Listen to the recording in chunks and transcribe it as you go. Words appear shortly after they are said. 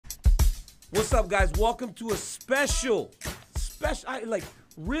What's up, guys? Welcome to a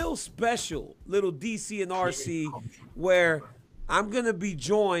real special little DC and RC where I'm going to be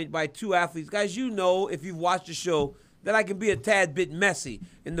joined by two athletes. Guys, you know, if you've watched the show, that I can be a tad bit messy.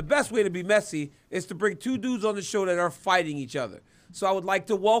 And the best way to be messy is to bring two dudes on the show that are fighting each other. So I would like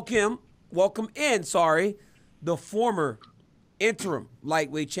to welcome in the former interim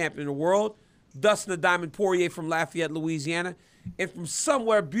lightweight champion of the world, Dustin the Diamond Poirier from Lafayette, Louisiana. And from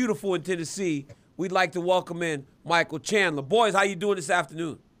somewhere beautiful in Tennessee, we'd like to welcome in Michael Chandler. Boys, how you doing this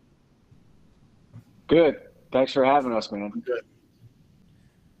afternoon? Good. Thanks for having us, man. Good.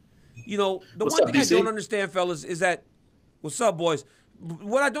 You know, the one thing I don't understand, fellas, is that – what's up, boys?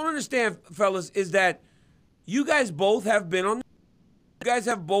 What I don't understand, fellas, is that you guys both have been on – you guys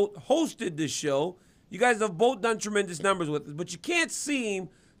have both hosted this show. You guys have both done tremendous numbers with us, but you can't seem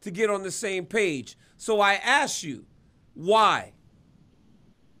to get on the same page. So I ask you, why?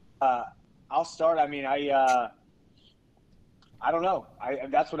 I'll start. I mean, I don't know.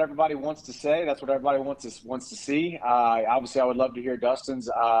 That's what everybody wants to say. That's what everybody wants to see. Obviously, I would love to hear Dustin's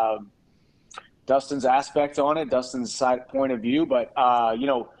aspect on it, Dustin's point of view. But you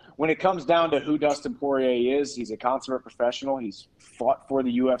know, when it comes down to who Dustin Poirier is, he's a consummate professional. He's fought for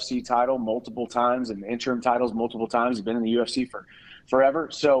the UFC title multiple times and interim titles multiple times. He's been in the UFC for forever.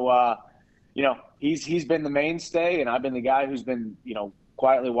 So you know, he's been the mainstay, and I've been the guy who's been, you know,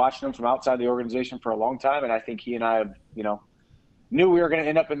 quietly watching him from outside the organization for a long time. And I think he and I have, you know, knew we were going to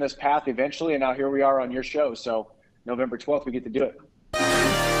end up in this path eventually, and now here we are on your show. So November 12th, we get to do it.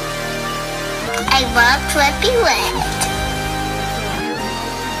 I love Flippy Wet.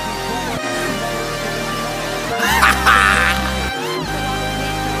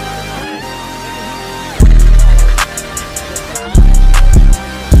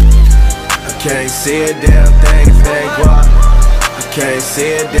 Can't see a damn thing if they walk. I can't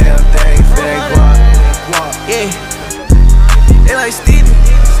see a damn thing if they walk. Yeah, they like Stevie.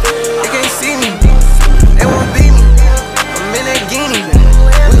 They can't see me. They won't beat me. I'm in that guinea.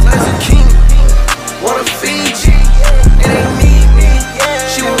 Look like zucchini. Wanna feed you. It ain't need me.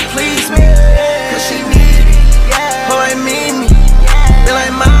 She won't please me. Cause she need me. Her like me. They like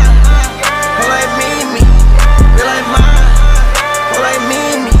mine. Her like me. They like mine. Her like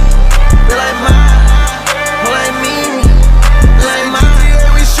me. They like mine, they like me, they like mine.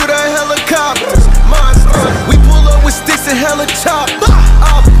 Yeah, we shoot our helicopters, monsters. We pull up with sticks and helicopters.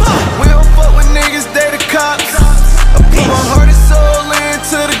 We don't fuck with niggas, they the cops. I put my heart and soul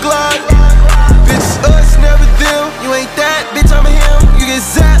into the Glock. Bitch, us, never them. You ain't that, bitch, I'm him. You get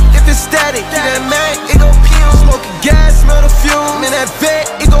zapped if it's static. Get that Mac, it gon' fume. Smoking gas, smell the fume. In that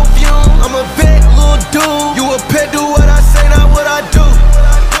vet, it gon' fume. I'm a vet, little dude. You a pet, do what I say, not what I do.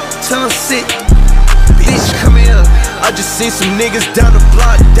 Tell 'em sit, bitch, come here. I just seen some niggas down the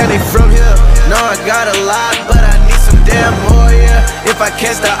block, that they from here. No, I got a lot, but I need some damn more, yeah. If I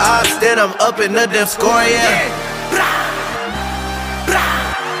catch the ops, then I'm up in the damn score, yeah.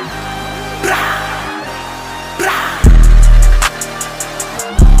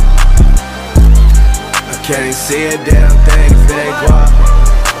 I can't see a damn thing if they walk.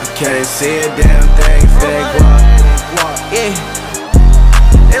 I can't see a damn thing if they walk. Yeah.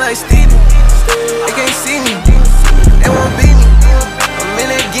 They like Stevie, they can't see me, they won't beat me. I'm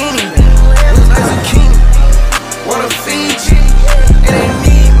in that guinea, look like zucchini. Wanna feed you, it ain't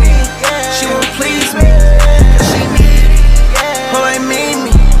need me. She won't please me, cause she need me. Her like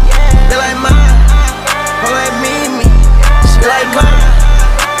me, they like mine. Her like me, she like mine.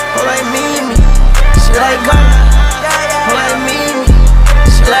 Her like me, she like mine. Her like me,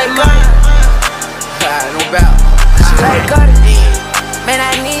 she like mine. No doubt, she like Cardi. Man,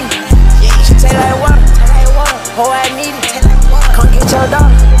 I need it. She taste like water. Oh, I need it. Come get your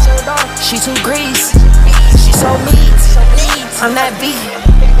daughter. She too greasy. She so mean. I'm not vegan.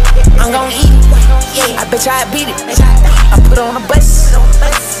 I'm gon' eat it. I bet you I beat it. I put on a bus.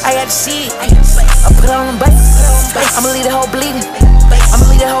 I got to see it. I put on a bus. I'ma leave the whole bleeding. I'ma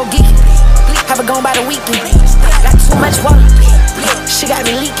leave the whole geeking. Have it gone by the weekend. Got too much water. She got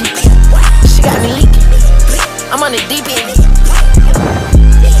me leaking. She got me leaking. I'm on the deep end.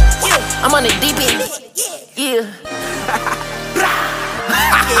 I'm on the deep end. Yeah.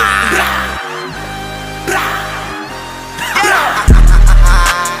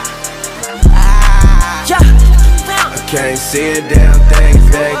 I can't see a damn thing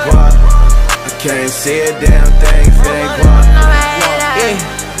if they walk. I can't see a damn thing if they walk.